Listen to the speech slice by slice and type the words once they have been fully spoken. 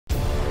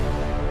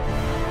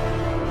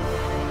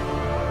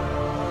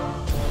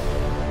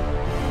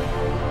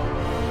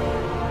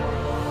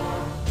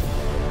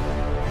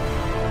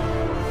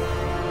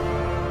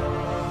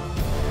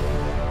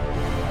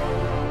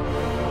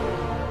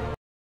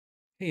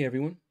Hey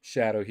everyone,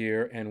 Shadow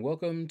here, and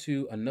welcome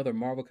to another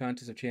Marvel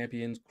Contest of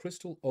Champions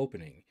crystal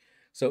opening.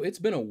 So it's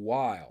been a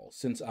while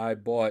since I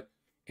bought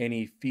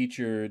any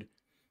featured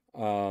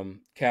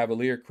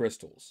Cavalier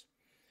crystals.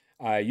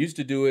 I used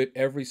to do it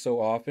every so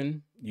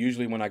often,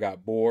 usually when I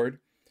got bored,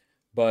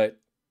 but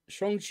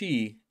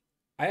Shang-Chi,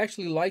 I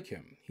actually like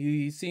him.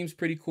 He seems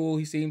pretty cool.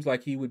 He seems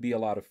like he would be a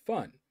lot of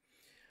fun.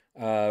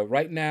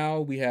 Right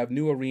now, we have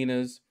new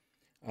arenas.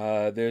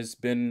 There's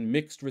been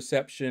mixed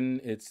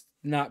reception. It's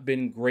not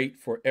been great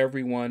for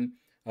everyone,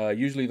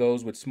 usually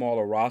those with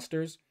smaller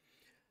rosters.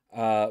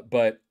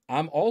 But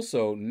I'm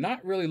also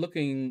not really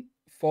looking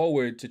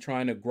forward to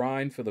trying to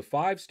grind for the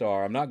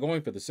 5-star. I'm not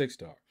going for the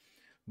 6-star,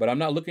 but I'm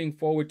not looking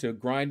forward to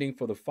grinding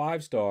for the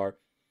 5-star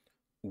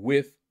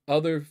with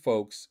other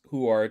folks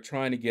who are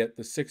trying to get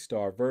the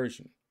 6-star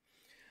version.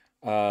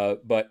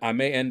 But I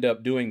may end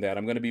up doing that.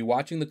 I'm going to be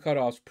watching the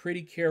cutoffs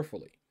pretty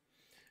carefully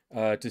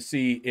to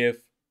see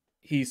if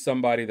he's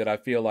somebody that I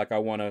feel like I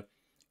want to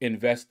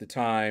invest the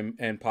time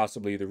and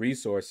possibly the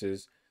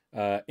resources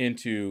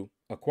into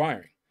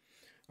acquiring.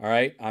 All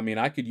right. I mean,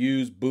 I could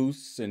use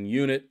boosts and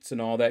units and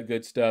all that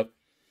good stuff,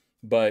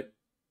 but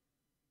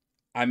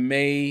I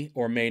may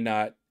or may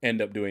not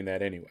end up doing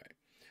that anyway.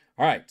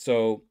 All right.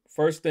 So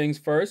first things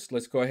first,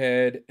 let's go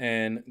ahead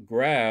and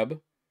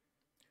grab.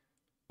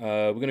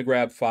 We're going to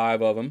grab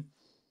 5 of them.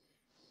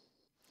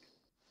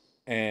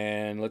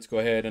 And let's go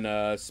ahead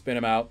and spin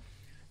them out.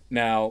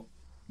 Now,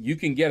 you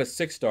can get a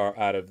 6-star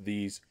out of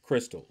these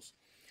crystals.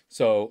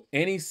 So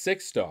any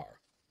 6-star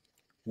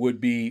would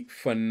be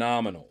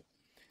phenomenal.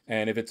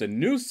 And if it's a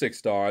new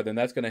 6-star, then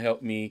that's going to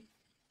help me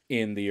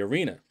in the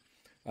arena.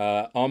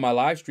 On my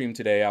live stream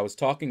today, I was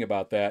talking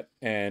about that,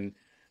 and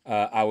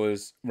I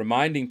was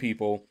reminding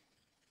people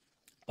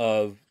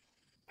of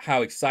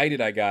how excited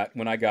I got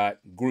when I got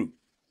Groot.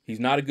 He's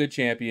not a good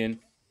champion,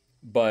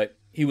 but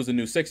he was a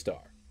new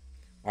 6-star.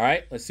 All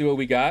right, let's see what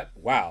we got.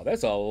 Wow,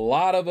 that's a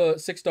lot of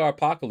 6-star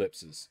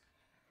apocalypses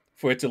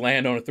for it to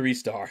land on a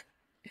 3-star.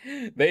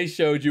 They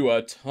showed you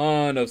a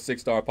ton of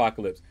 6-star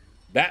apocalypse.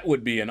 That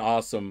would be an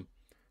awesome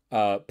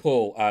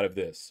pull out of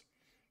this.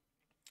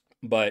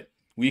 But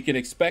we can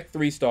expect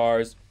 3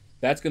 stars.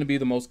 That's going to be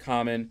the most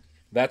common.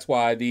 That's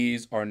why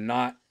these are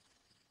not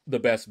the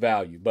best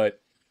value. But,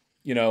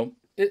 you know,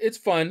 it's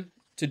fun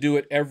to do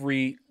it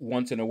every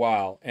once in a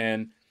while.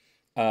 And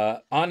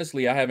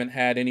honestly, I haven't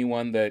had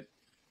anyone that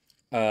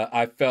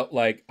I felt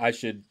like I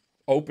should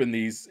open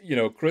these,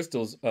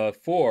 crystals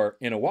for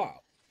in a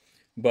while.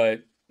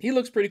 But he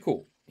looks pretty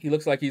cool. He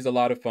looks like he's a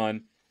lot of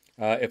fun.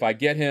 If I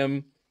get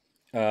him,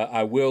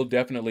 I will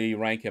definitely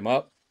rank him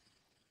up.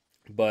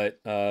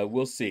 But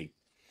we'll see.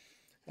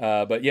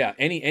 But yeah,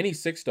 any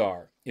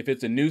 6-star, if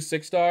it's a new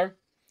 6-star,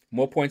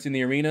 more points in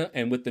the arena.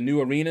 And with the new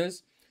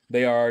arenas,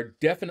 they are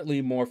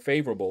definitely more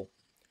favorable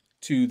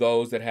to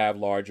those that have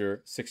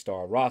larger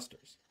 6-star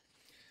rosters.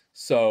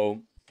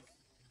 So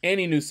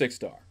any new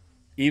 6-star,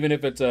 even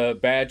if it's a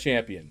bad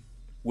champion,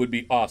 would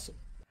be awesome.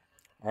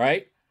 All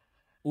right.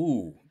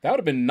 Ooh, that would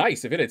have been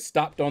nice if it had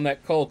stopped on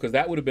that Cull, because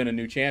that would have been a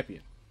new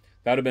champion.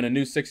 That would have been a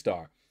new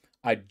 6-star.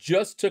 I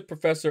just took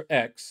Professor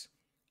X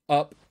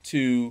up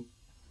to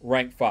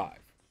rank 5.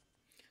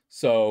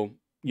 So,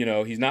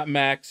 he's not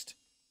maxed.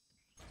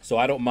 So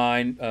I don't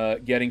mind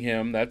getting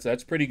him.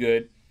 That's pretty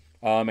good.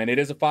 And it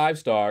is a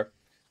 5-star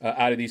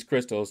out of these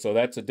crystals. So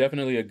that's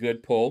definitely a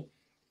good pull.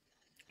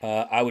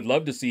 I would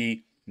love to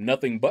see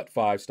nothing but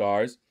 5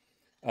 stars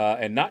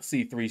and not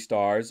see 3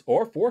 stars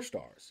or 4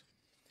 stars.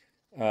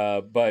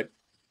 But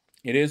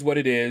it is what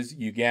it is.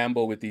 You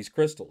gamble with these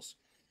crystals.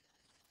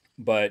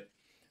 But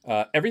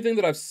everything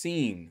that I've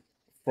seen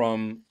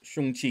from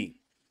Shang-Chi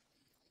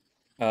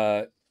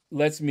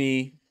lets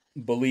me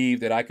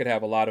believe that I could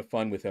have a lot of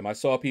fun with him. I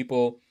saw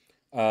people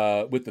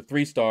with the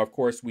 3-star. Of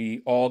course,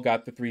 we all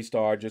got the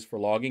 3-star just for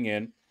logging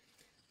in.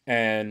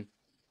 And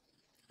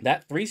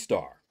that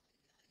 3-star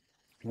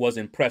was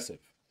impressive.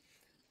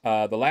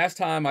 The last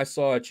time I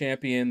saw a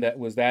champion that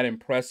was that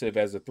impressive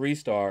as a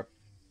 3-star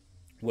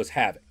was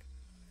Havoc.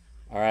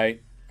 All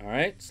right.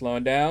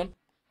 Slowing down.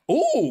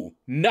 Ooh,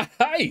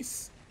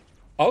 nice.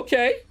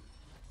 Okay.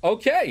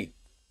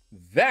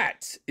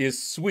 That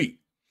is sweet.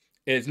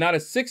 It's not a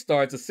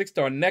 6-star. It's a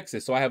 6-star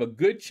Nexus. So I have a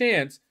good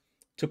chance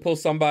to pull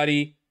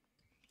somebody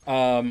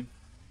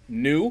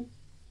new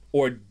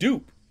or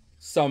dupe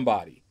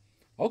somebody.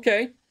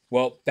 Okay.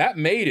 Well, that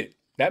made it.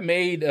 That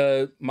made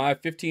my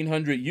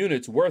 1,500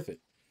 units worth it.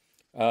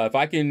 If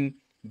I can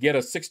get a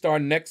 6-star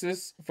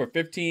Nexus for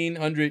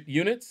 1,500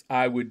 units,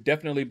 I would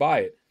definitely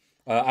buy it.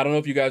 I don't know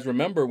if you guys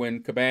remember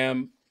when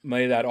Kabam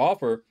made that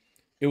offer,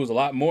 it was a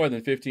lot more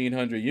than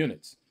 1,500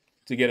 units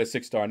to get a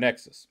 6-star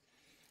Nexus.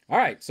 All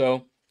right,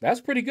 so that's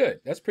pretty good.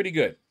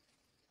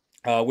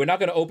 We're not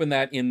going to open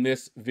that in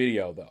this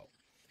video, though.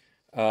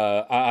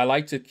 I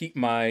like to keep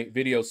my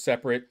videos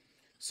separate.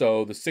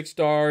 So the 6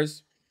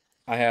 stars,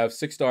 I have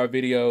 6-star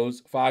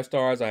videos. 5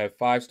 stars, I have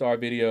 5-star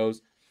videos.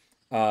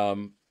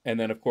 And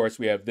then, of course,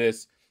 we have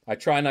this. I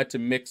try not to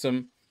mix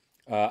them.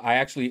 I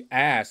actually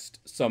asked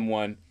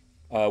someone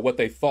what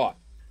they thought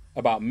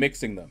about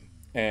mixing them.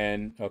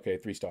 and okay,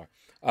 3-star.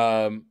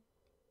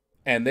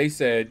 And they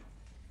said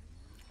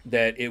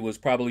that it was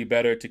probably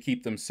better to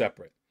keep them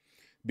separate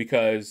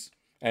because,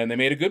 and they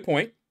made a good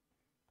point.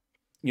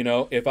 You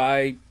know, if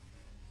I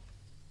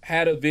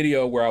had a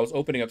video where I was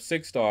opening up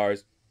 6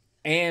 stars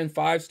and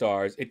 5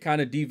 stars, it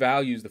kind of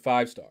devalues the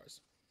 5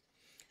 stars.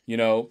 You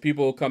know,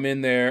 people come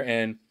in there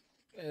and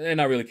they're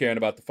not really caring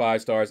about the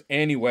 5 stars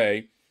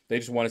anyway. They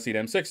just want to see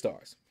them 6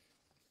 stars.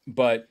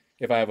 But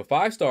if I have a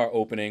 5-star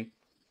opening,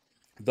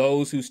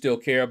 those who still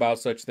care about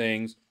such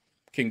things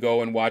can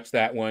go and watch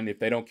that one. If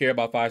they don't care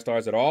about 5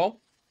 stars at all,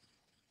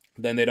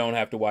 then they don't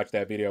have to watch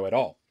that video at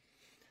all.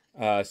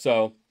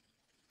 So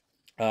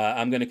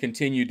I'm going to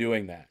continue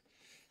doing that.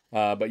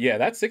 But yeah,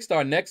 that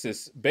 6-star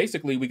Nexus,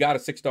 basically we got a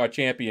 6-star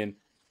champion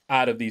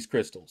out of these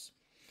crystals.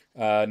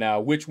 Now,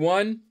 which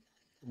one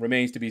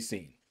remains to be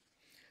seen.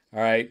 All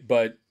right,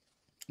 but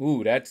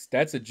ooh, that's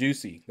a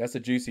juicy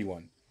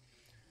one.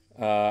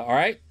 All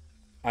right,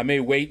 I may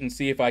wait and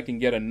see if I can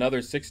get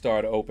another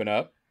 6-star to open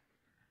up.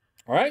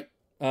 All right,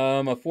 a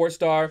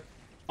 4-star.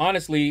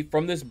 Honestly,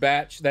 from this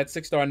batch, that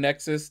 6-star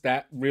Nexus,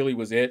 that really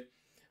was it.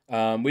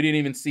 We didn't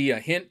even see a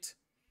hint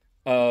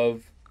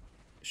of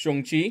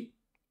Shang,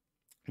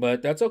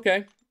 but that's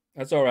okay.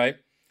 That's all right.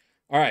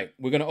 All right,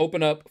 we're going to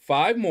open up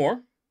 5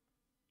 more,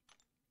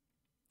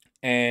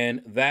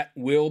 and that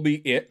will be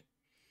it.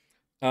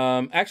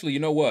 Actually, you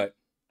know what?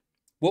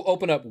 We'll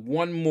open up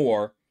 1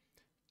 more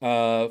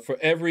for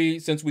every,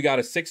 since we got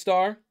a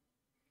 6-star.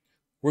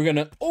 We're going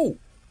to, oh,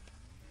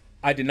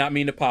 I did not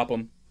mean to pop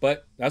them,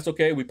 but that's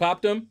okay. We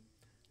popped them.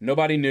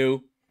 Nobody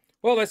knew.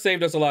 Well, that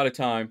saved us a lot of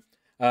time.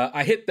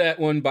 I hit that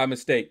one by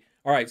mistake.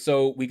 All right,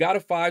 so we got a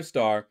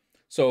 5-star.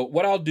 So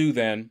what I'll do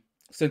then,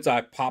 since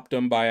I popped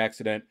them by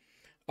accident,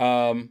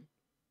 I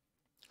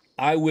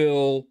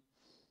will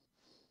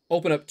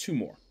open up 2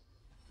 more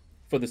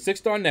for the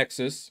 6-star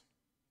Nexus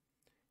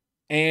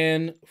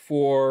and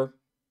for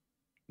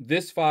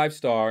this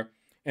 5-star.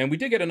 And we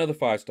did get another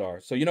 5-star.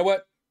 So you know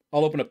what?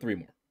 I'll open up 3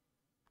 more.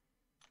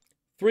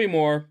 3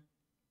 more,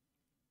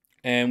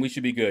 and we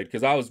should be good,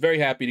 because I was very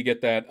happy to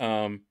get that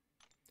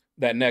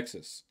that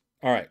Nexus.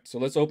 All right, so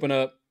let's open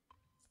up.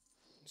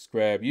 Let's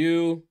grab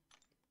you,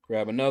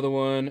 grab another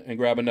one, and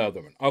grab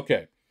another one.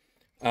 Okay,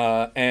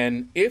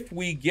 and if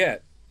we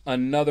get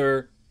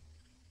another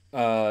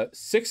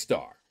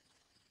 6-star,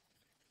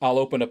 I'll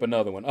open up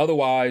another one.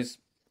 Otherwise,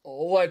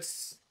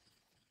 let's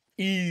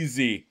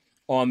easy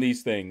on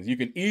these things. You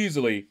can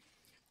easily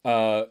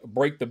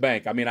break the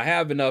bank. I mean, I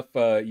have enough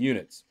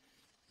units.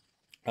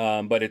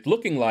 But it's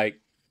looking like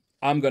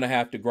I'm going to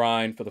have to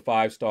grind for the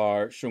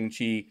 5-star Shang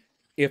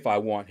if I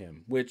want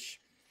him,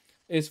 which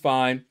is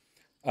fine.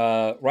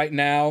 Right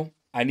now,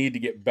 I need to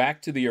get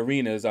back to the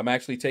arenas. I'm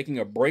actually taking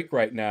a break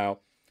right now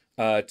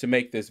to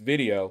make this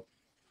video.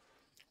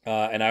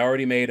 And I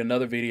already made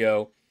another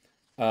video,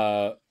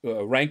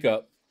 rank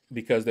up,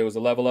 because there was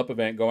a level up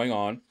event going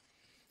on.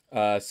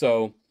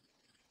 So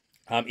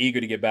I'm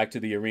eager to get back to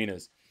the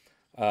arenas.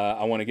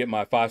 I want to get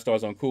my 5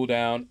 stars on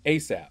cooldown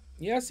ASAP.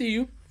 Yeah, I see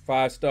you.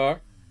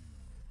 5-star.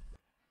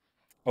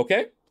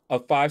 Okay, a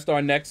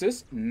 5-star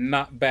Nexus,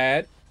 not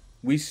bad.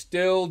 We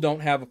still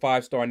don't have a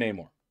 5-star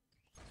Namor.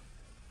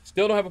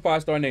 Still don't have a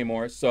 5-star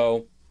Namor,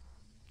 so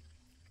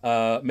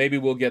maybe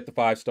we'll get the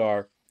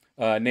 5-star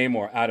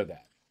Namor out of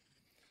that.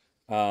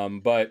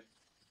 But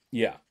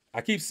yeah,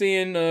 I keep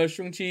seeing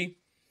Shang-Chi,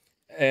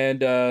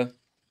 and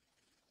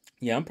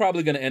yeah, I'm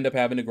probably going to end up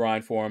having to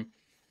grind for him,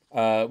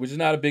 which is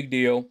not a big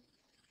deal.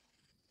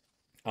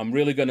 I'm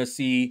really going to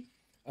see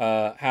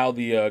how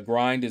the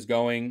grind is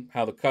going,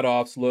 how the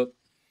cutoffs look,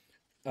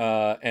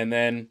 and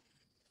then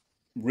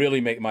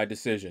really make my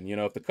decision. You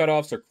know, if the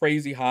cutoffs are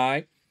crazy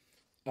high,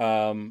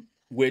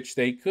 which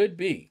they could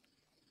be,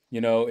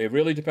 you know, it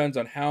really depends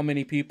on how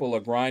many people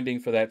are grinding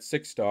for that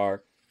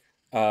 6-star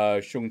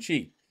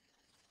Shang-Chi,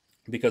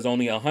 because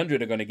only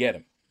 100 are going to get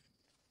him.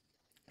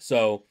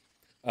 So,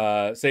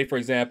 say, for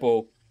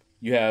example,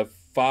 you have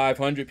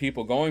 500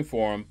 people going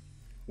for him,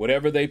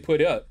 whatever they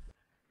put up.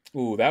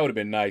 Ooh, that would have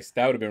been nice.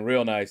 That would have been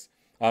real nice.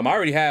 I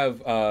already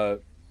have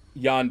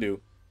Yondu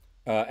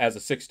as a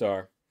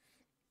 6-star,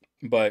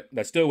 but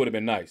that still would have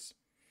been nice.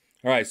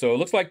 All right, so it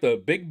looks like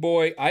the big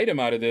boy item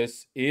out of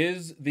this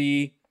is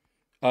the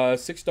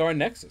 6-star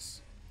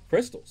Nexus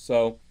crystal.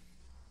 So,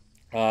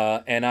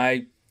 and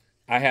I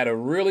had a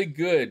really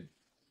good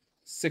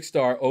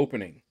 6-star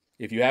opening.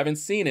 If you haven't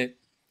seen it,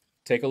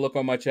 take a look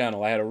on my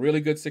channel. I had a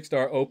really good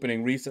 6-star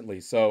opening recently,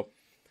 so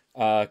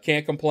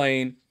can't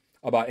complain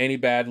about any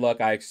bad luck.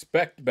 I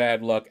expect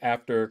bad luck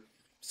after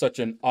such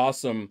an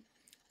awesome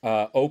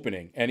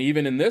opening. And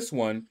even in this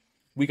one,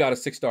 we got a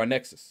 6-star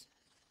Nexus.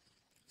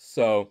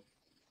 So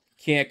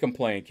can't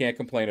complain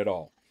at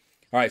all.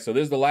 All right, so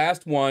this is the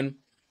last one.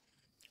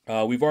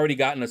 We've already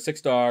gotten a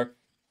 6-star.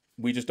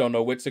 We just don't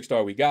know which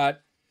 6-star we got.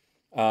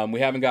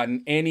 We haven't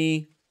gotten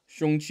any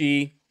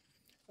Shang-Chi.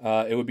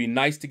 It would be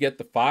nice to get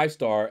the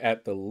 5-star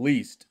at the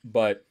least,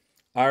 but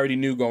I already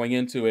knew going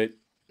into it,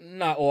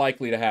 not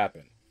likely to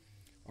happen.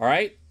 All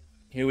right,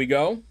 here we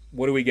go.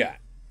 What do we got?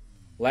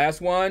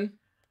 Last one.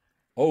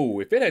 Oh,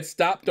 if it had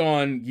stopped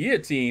on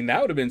guillotine,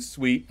 that would have been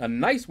sweet. A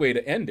nice way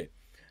to end it.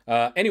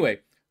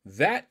 Anyway,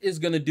 that is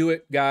going to do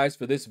it, guys,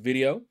 for this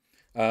video.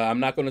 I'm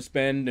not going to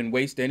spend and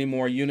waste any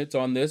more units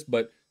on this,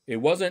 but it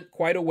wasn't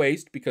quite a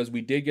waste because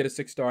we did get a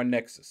 6-star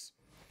Nexus.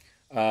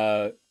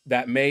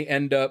 That may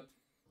end up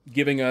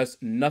giving us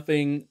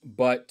nothing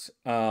but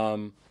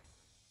I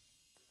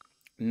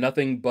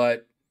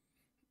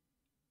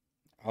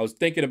was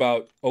thinking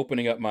about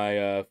opening up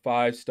my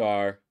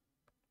 5-star.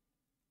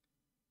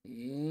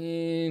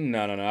 No,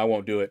 I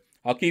won't do it.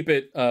 I'll keep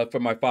it for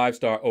my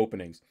 5-star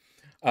openings.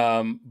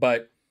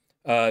 But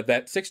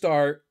that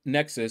 6-star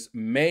Nexus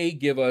may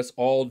give us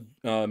all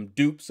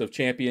dupes of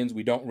champions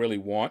we don't really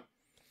want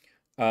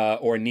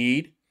or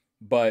need,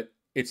 but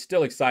it's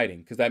still exciting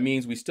because that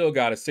means we still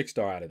got a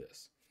 6-star out of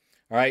this.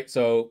 All right,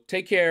 so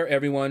take care,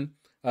 everyone.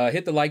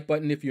 Hit the like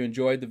button if you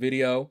enjoyed the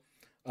video.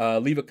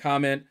 Leave a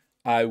comment.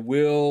 I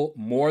will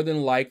more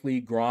than likely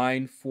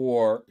grind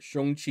for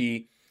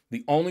Shang-Chi.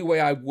 The only way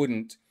I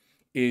wouldn't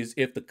is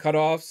if the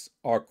cutoffs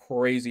are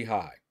crazy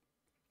high.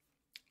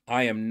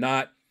 I am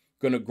not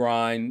going to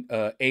grind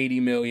 80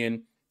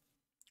 million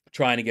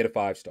trying to get a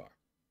 5-star.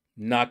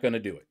 Not going to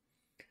do it.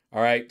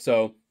 All right,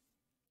 so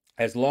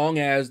as long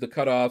as the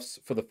cutoffs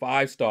for the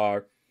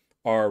 5-star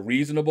are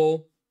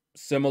reasonable,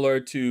 similar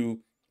to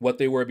what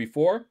they were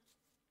before,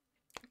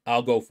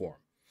 I'll go for them.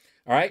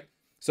 All right,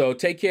 so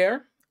take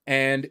care,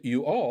 and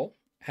you all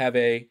have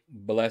a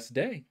blessed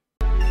day.